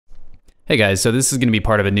Hey guys, so this is going to be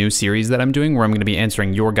part of a new series that I'm doing where I'm going to be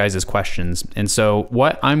answering your guys' questions. And so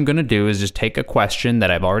what I'm going to do is just take a question that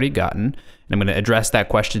I've already gotten, and I'm going to address that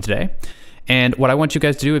question today. And what I want you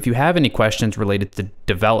guys to do, if you have any questions related to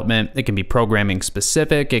development, it can be programming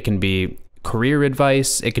specific, it can be career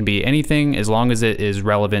advice, it can be anything as long as it is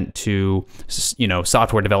relevant to,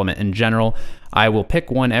 software development in general. I will pick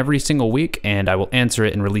one every single week and I will answer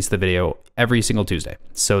it and release the video every single Tuesday.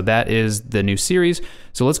 So that is the new series.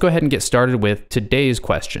 So let's go ahead and get started with today's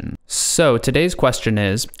question. So today's question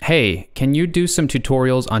is, hey, can you do some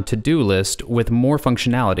tutorials on to-do list with more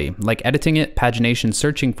functionality, like editing it, pagination,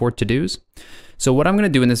 searching for to-dos? So what I'm going to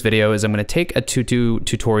do in this video is I'm going to take a to-do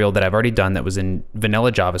tutorial that I've already done that was in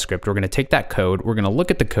vanilla JavaScript. We're going to take that code, we're going to look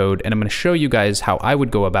at the code, and I'm going to show you guys how I would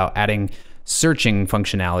go about adding searching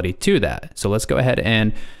functionality to that. So let's go ahead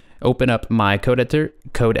and open up my code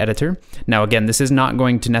editor. Now again, this is not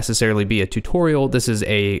going to necessarily be a tutorial. This is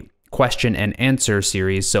a question and answer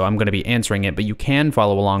series, so I'm going to be answering it, but you can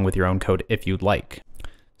follow along with your own code if you'd like.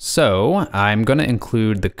 So I'm going to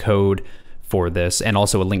include the code for this and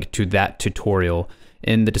also a link to that tutorial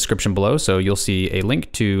in the description below. So you'll see a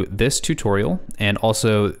link to this tutorial and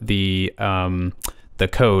also the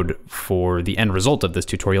code for the end result of this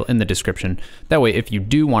tutorial in the description. That way, if you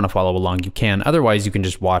do want to follow along, you can. Otherwise, you can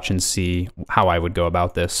just watch and see how I would go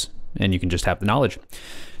about this, and you can just have the knowledge.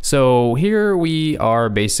 So here we are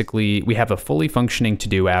basically, we have a fully functioning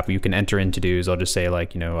to-do app. You can enter in to-dos. I'll just say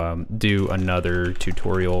like, do another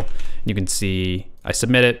tutorial. You can see I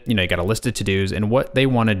submit it, you got a list of to-dos, and what they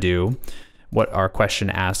want to do, what our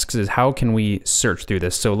question asks is how can we search through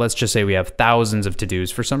this? So let's just say we have thousands of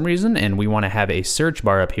to-dos for some reason, and we want to have a search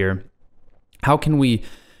bar up here. How can we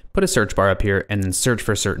put a search bar up here and then search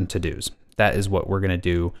for certain to-dos? That is what we're going to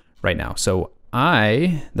do right now. So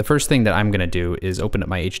the first thing that I'm going to do is open up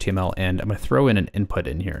my HTML and I'm going to throw in an input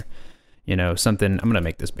in here. Something, I'm going to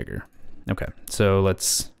make this bigger. Okay, so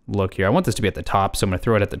let's look here. I want this to be at the top, so I'm going to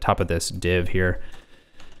throw it at the top of this div here.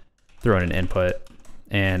 Throw in an input.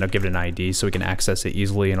 And I'll give it an ID so we can access it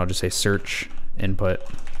easily. And I'll just say search input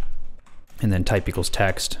and then type equals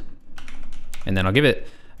text. And then I'll give it,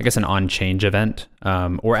 I guess, an on-change event.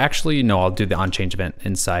 Or actually, no, I'll do the on-change event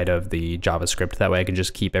inside of the JavaScript. That way I can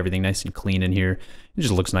just keep everything nice and clean in here. It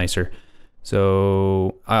just looks nicer.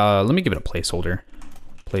 So let me give it a placeholder.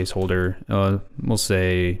 We'll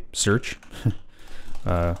say search,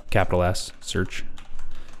 capital S, search.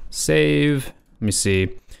 Save, let me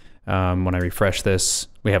see. When I refresh this,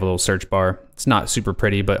 we have a little search bar. It's not super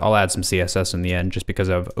pretty, but I'll add some CSS in the end just because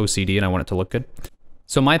of OCD and I want it to look good.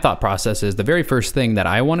 So my thought process is the very first thing that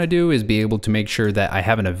I want to do is be able to make sure that I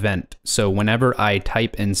have an event. So whenever I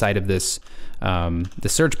type inside of this, the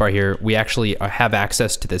search bar here, we actually have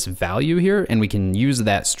access to this value here and we can use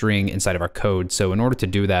that string inside of our code. So in order to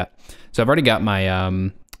do that, so I've already got my,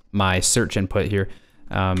 my search input here.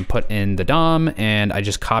 Put in the DOM and I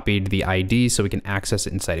just copied the ID so we can access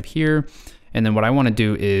it inside of here. And then what I want to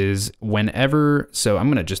do is whenever, so I'm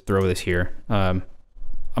going to just throw this here. I'm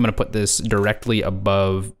going to put this directly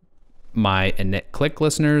above my init click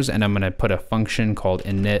listeners and I'm going to put a function called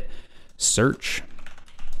init search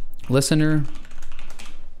listener.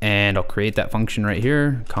 And I'll create that function right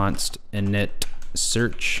here, const init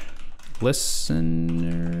search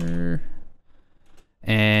listener.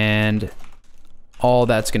 And all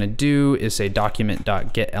that's going to do is say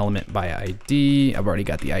document.getElementById. I've already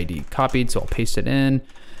got the ID copied, so I'll paste it in,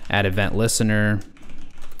 add event listener.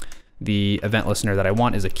 The event listener that I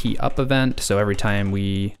want is a key up event. So every time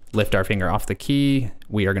we lift our finger off the key,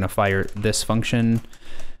 we are going to fire this function.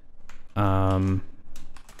 And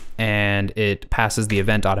it passes the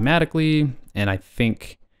event automatically. And I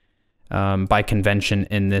think by convention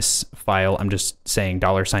in this file, I'm just saying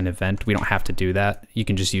 $event. We don't have to do that. You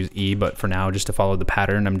can just use E, but for now, just to follow the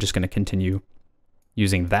pattern, I'm just going to continue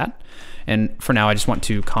using that. And for now, I just want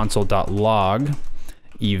to console.log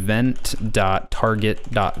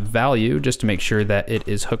event.target.value just to make sure that it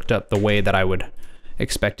is hooked up the way that I would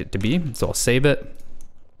expect it to be. So I'll save it,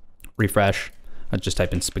 refresh. I'll just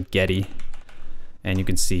type in spaghetti. And you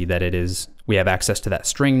can see that it is, we have access to that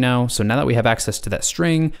string now. So now that we have access to that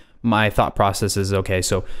string, my thought process is, okay,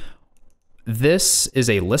 so this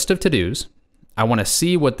is a list of to-dos. I want to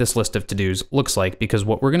see what this list of to-dos looks like because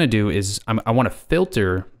what we're going to do is I want to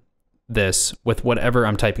filter this with whatever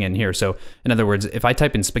I'm typing in here. So in other words, if I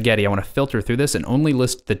type in spaghetti, I want to filter through this and only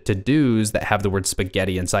list the to-dos that have the word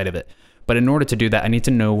spaghetti inside of it. But in order to do that, I need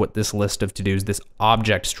to know what this list of to-dos, this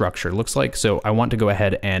object structure looks like. So I want to go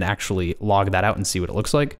ahead and actually log that out and see what it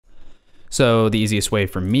looks like. So the easiest way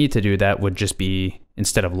for me to do that would just be,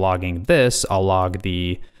 instead of logging this, I'll log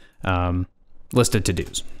the list of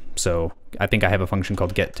to-dos. So I think I have a function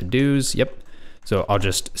called get to-dos. Yep. So I'll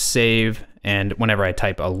just save, and whenever I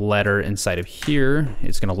type a letter inside of here,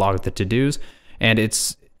 it's gonna log the to-dos, and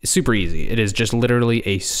it's super easy. It is just literally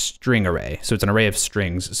a string array. So it's an array of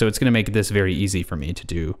strings. So it's gonna make this very easy for me to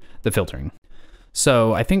do the filtering.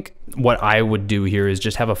 So I think what I would do here is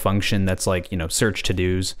just have a function that's like, you know, search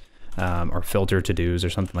to-dos, or filter to-dos or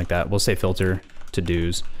something like that. We'll say filter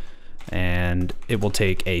to-dos, and it will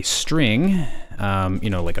take a string, you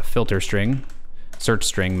know, like a filter string. Search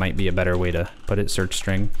string might be a better way to put it, search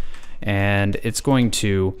string. And it's going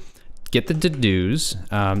to get the to-dos.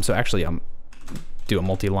 So actually I'm do a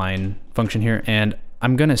multi-line function here, and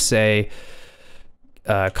I'm gonna say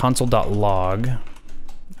console.log,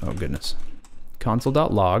 oh goodness,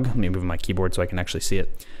 console.log, let me move my keyboard so I can actually see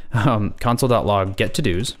it. Console.log get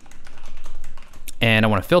to-dos, and I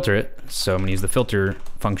wanna filter it, so I'm gonna use the filter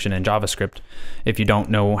function in JavaScript. If you don't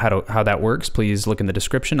know how that works, please look in the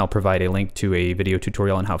description. I'll provide a link to a video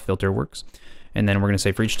tutorial on how filter works. And then we're gonna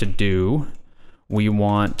say for each to-do, we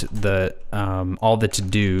want the all the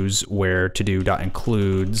to-dos where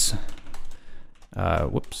to-do.includes,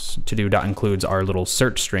 to-do.includes our little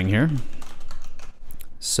search string here.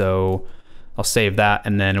 So I'll save that,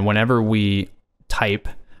 and then whenever we type,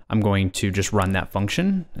 I'm going to just run that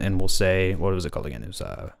function, and we'll say, what was it called again? It was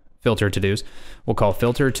filter to-dos. We'll call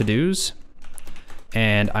filter to-dos,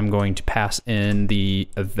 and I'm going to pass in the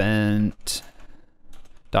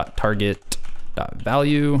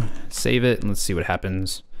event.target.value, save it, and let's see what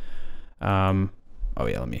happens. Oh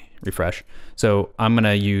yeah, let me refresh. So I'm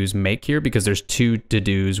gonna use make here because there's two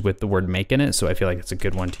to-dos with the word make in it, so I feel like it's a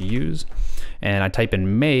good one to use. And I type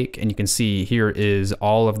in make, and you can see here is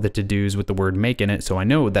all of the to-dos with the word make in it, so I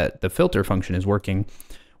know that the filter function is working.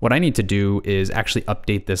 What I need to do is actually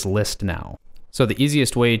update this list now. So the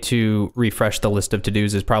easiest way to refresh the list of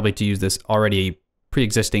to-dos is probably to use this already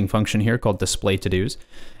pre-existing function here called display to-dos.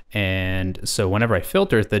 And so whenever I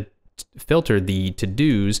filter the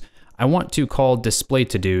to-dos, I want to call display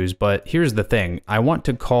to-dos, but here's the thing. I want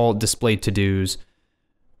to call display to-dos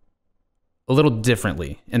a little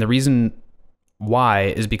differently. And the reason why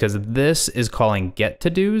is because this is calling get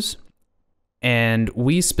to-dos, and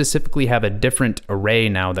we specifically have a different array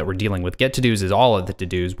now that we're dealing with. Get to-dos is all of the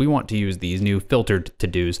to-dos. We want to use these new filtered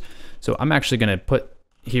to-dos. So I'm actually gonna put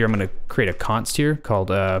here, I'm gonna create a const here called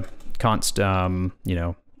const, you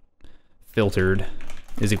know, filtered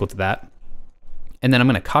is equal to that. And then I'm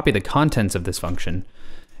gonna copy the contents of this function,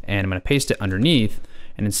 and I'm gonna paste it underneath,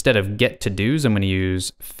 and instead of get to-dos, I'm gonna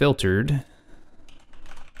use filtered.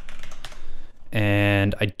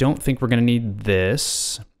 And I don't think we're gonna need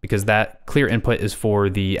this because that clear input is for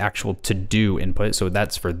the actual to-do input, so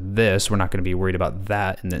that's for this. We're not gonna be worried about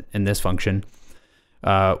that in this function.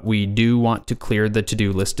 We do want to clear the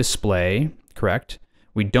to-do list display, correct?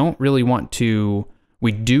 We don't really want to,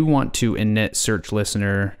 we do want to init search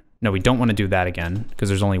listener. No, we don't want to do that again because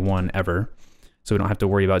there's only one ever. So we don't have to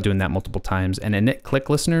worry about doing that multiple times. And init click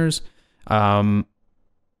listeners,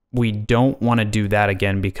 we don't want to do that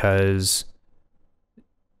again because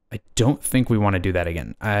I don't think we want to do that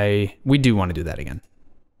again. We do want to do that again.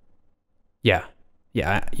 Yeah,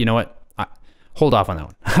 you know what? Hold off on that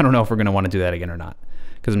one. I don't know if we're going to want to do that again or not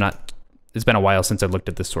because it's been a while since I've looked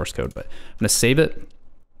at this source code, but I'm going to save it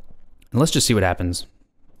and let's just see what happens.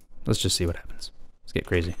 Let's just see what happens. Let's get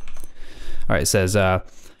crazy. All right, it says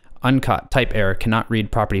uncaught type error, cannot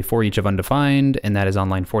read property for each of undefined, and that is on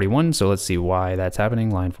line 41. So let's see why that's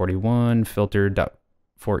happening. Line 41, filtered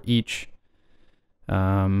for each.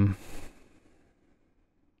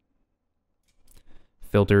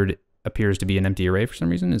 Filtered appears to be an empty array for some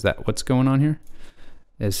reason. Is that what's going on here?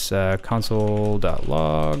 This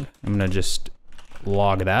console.log. I'm gonna just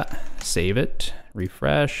log that, save it,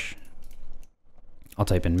 refresh. I'll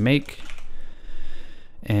type in make.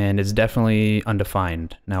 And it's definitely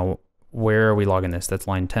undefined. Now, where are we logging this? That's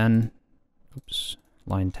line 10. Oops,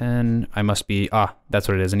 line 10. I must be, that's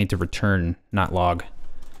what it is. I need to return, not log.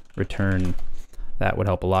 Return, that would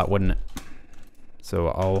help a lot, wouldn't it? So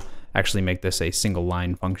I'll actually make this a single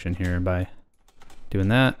line function here by doing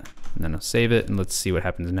that. And then I'll save it, and let's see what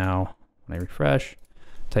happens now. When I refresh,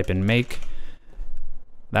 type in make.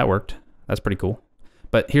 That worked, that's pretty cool.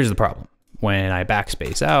 But here's the problem. When I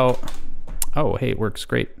backspace out, oh, hey, it works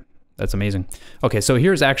great. That's amazing. Okay, so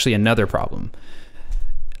here's actually another problem.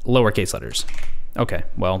 Lowercase letters. Okay,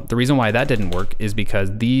 well, the reason why that didn't work is because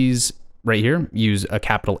these right here use a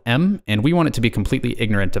capital M, and we want it to be completely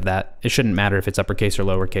ignorant of that. It shouldn't matter if it's uppercase or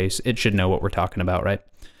lowercase. It should know what we're talking about, right?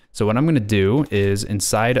 So what I'm gonna do is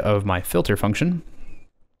inside of my filter function,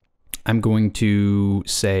 I'm going to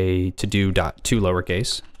say to do dot to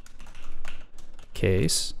lowercase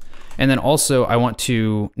case, And then also I want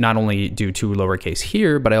to not only do to lowercase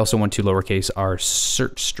here, but I also want to lowercase our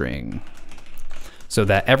search string so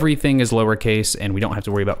that everything is lowercase and we don't have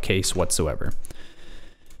to worry about case whatsoever.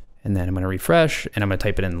 And then I'm gonna refresh and I'm gonna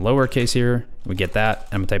type it in lowercase here. We get that.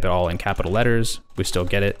 I'm gonna type it all in capital letters. We still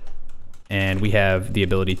get it. And we have the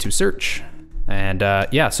ability to search. And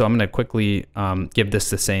yeah, so I'm gonna quickly give this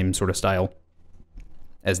the same sort of style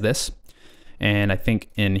as this. And I think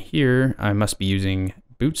in here, I must be using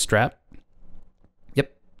Bootstrap.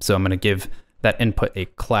 Yep, so I'm gonna give that input a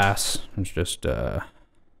class. Let's just throw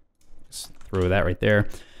that right there.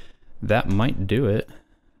 That might do it.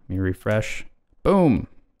 Let me refresh, boom.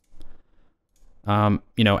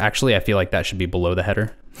 You know, actually I feel like that should be below the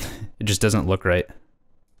header. It just doesn't look right.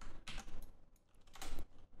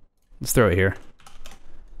 Let's throw it here.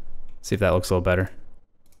 See if that looks a little better.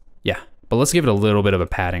 Yeah, but let's give it a little bit of a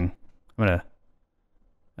padding. I'm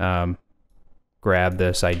gonna grab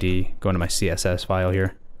this ID, go into my CSS file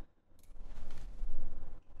here.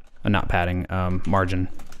 Not padding, margin.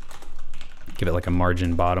 Give it like a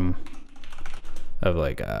margin bottom of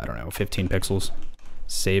like, I don't know, 15 pixels.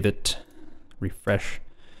 Save it, refresh.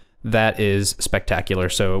 That is spectacular.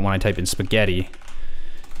 So when I type in spaghetti,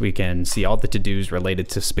 we can see all the to-dos related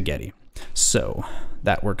to spaghetti. So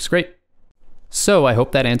that works great. So I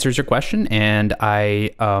hope that answers your question, and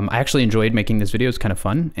I actually enjoyed making this video. It's kind of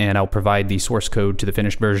fun, and I'll provide the source code to the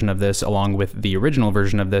finished version of this along with the original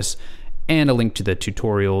version of this and a link to the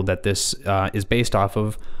tutorial that this is based off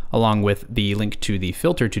of, along with the link to the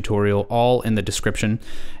filter tutorial, all in the description.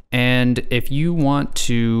 And if you want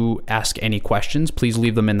to ask any questions, please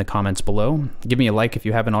leave them in the comments below. Give me a like if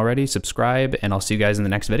you haven't already, subscribe, and I'll see you guys in the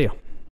next video.